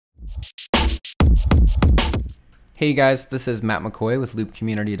Hey guys, this is Matt McCoy with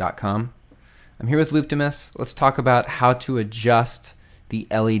loopcommunity.com. I'm here with Looptimus. Let's talk about how to adjust the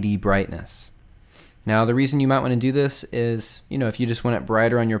LED brightness. Now the reason you might want to do this is, if you just want it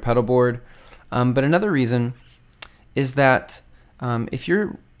brighter on your pedal board. But another reason is that if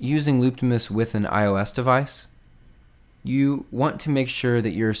you're using Looptimus with an iOS device, you want to make sure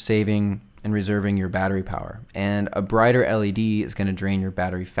that you're saving and reserving your battery power. And a brighter LED is going to drain your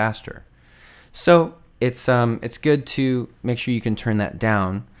battery faster. So it's good to make sure you can turn that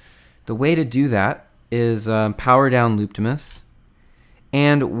down. The way to do that is power down Looptimus,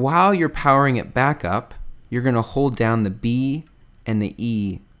 and while you're powering it back up, you're going to hold down the B and the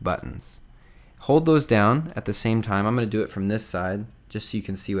E buttons. Hold those down at the same time. I'm going to do it from this side just so you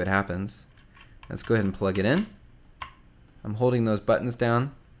can see what happens. Let's go ahead and plug it in. I'm holding those buttons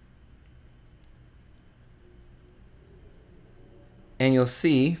down. And you'll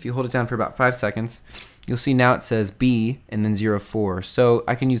see, if you hold it down for about 5 seconds, you'll see now it says B and then 0, 4. So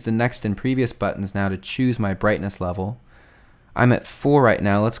I can use the next and previous buttons now to choose my brightness level. I'm at 4 right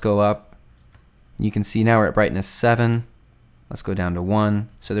now. Let's go up. You can see now we're at brightness 7. Let's go down to 1.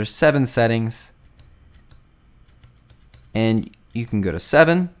 So there's 7 settings. And you can go to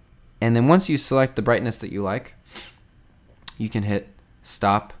 7. And then once you select the brightness that you like, you can hit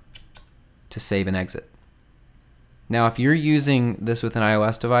stop to save and exit. Now, if you're using this with an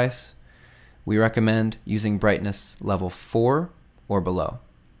iOS device, we recommend using brightness level 4 or below.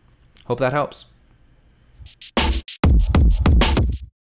 Hope that helps.